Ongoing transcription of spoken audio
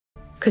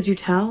Could you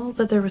tell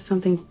that there was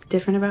something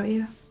different about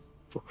you?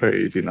 Why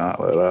you do not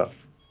let up?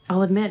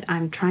 I'll admit,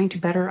 I'm trying to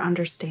better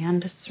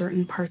understand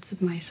certain parts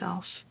of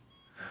myself.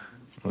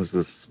 It was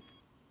this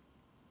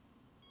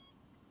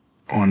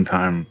one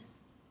time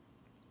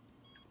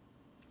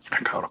I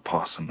caught a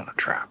possum in a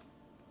trap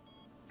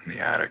in the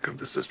attic of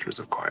the Sisters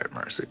of Quiet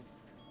Mercy.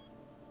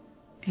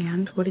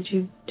 And what did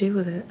you do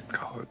with it?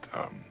 Call it,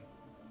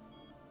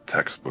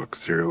 textbook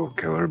serial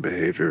killer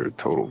behavior,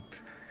 total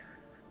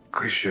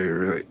cliche,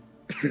 really.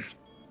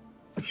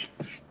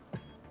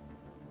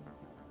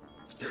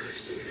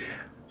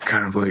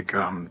 Kind of like,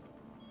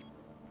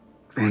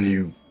 when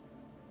you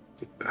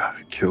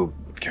killed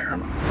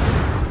Caramel.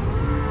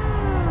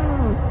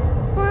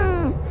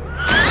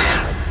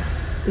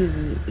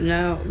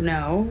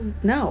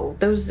 No.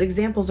 Those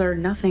examples are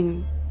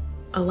nothing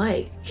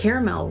alike.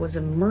 Caramel was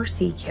a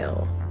mercy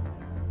kill.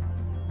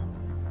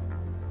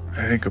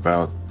 I think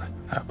about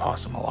that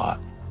possum a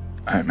lot.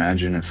 I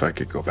imagine if I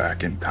could go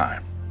back in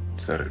time,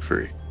 set it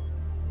free,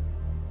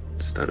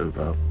 instead of,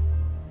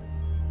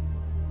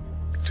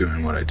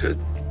 doing what I did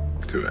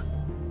to it.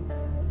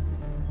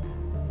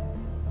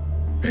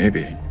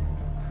 Maybe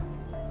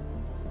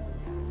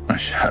my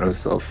shadow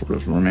self would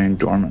have remained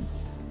dormant.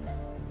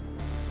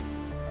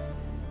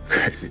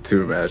 Crazy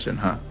to imagine,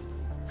 huh?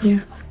 Yeah.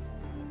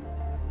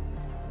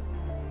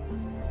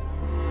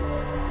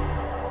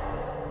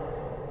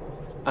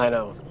 I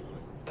know.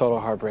 Total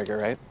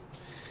heartbreaker, right?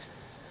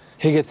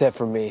 He gets that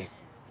from me.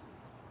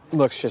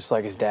 Looks just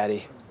like his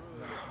daddy.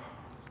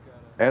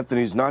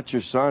 Anthony's not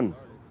your son.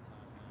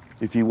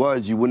 If he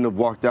was, you wouldn't have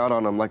walked out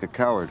on him like a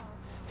coward.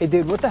 Hey,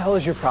 dude, what the hell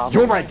is your problem?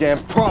 You're my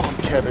damn problem,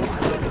 Kevin.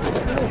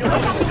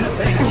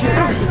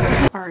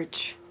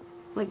 Arch.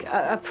 Like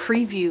a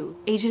preview.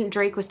 Agent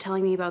Drake was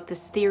telling me about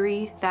this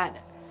theory that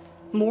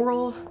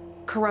moral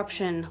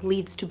corruption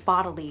leads to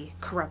bodily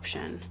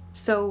corruption.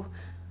 So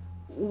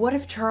what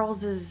if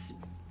Charles's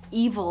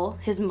evil,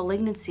 his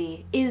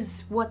malignancy,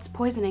 is what's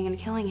poisoning and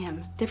killing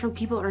him? Different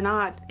people or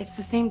not, it's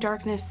the same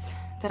darkness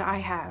that I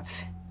have.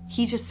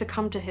 He just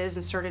succumbed to his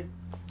and started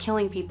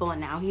killing people, and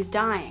now he's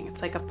dying.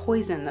 It's like a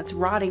poison that's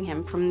rotting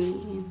him from the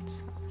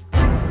inside.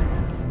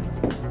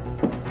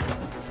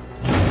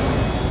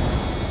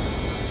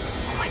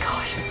 Oh my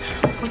God.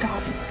 Oh my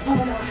God. Oh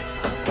my God.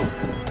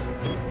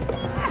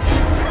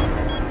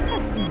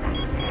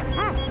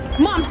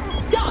 Mom,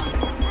 stop!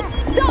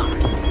 Stop!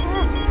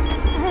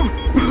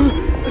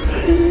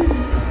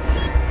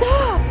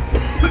 Stop!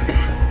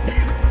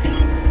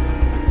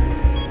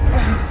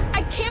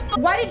 I can't.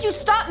 Why did you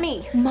stop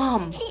me?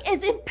 Mom. He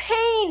is in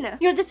pain.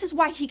 You know, this is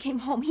why he came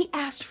home. He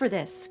asked for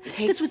this.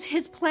 Take- This was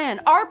his plan,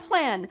 our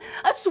plan.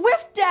 A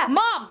swift death.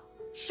 Mom,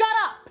 shut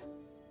up!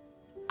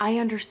 I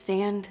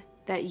understand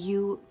that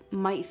you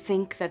might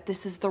think that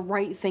this is the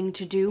right thing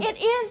to do.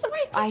 It is the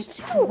right I thing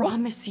to do.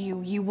 promise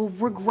you, you will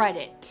regret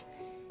it.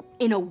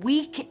 In a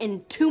week,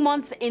 in 2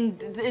 months, in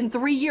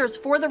 3 years,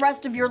 for the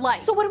rest of your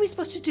life. So what are we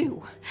supposed to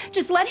do?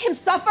 Just let him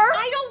suffer?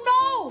 I don't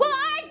know! Well,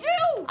 I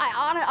do!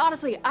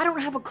 Honestly, I don't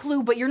have a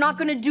clue, but you're not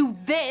gonna do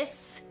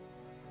this.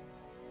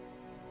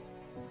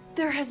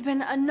 There has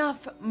been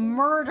enough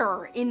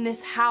murder in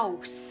this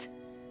house.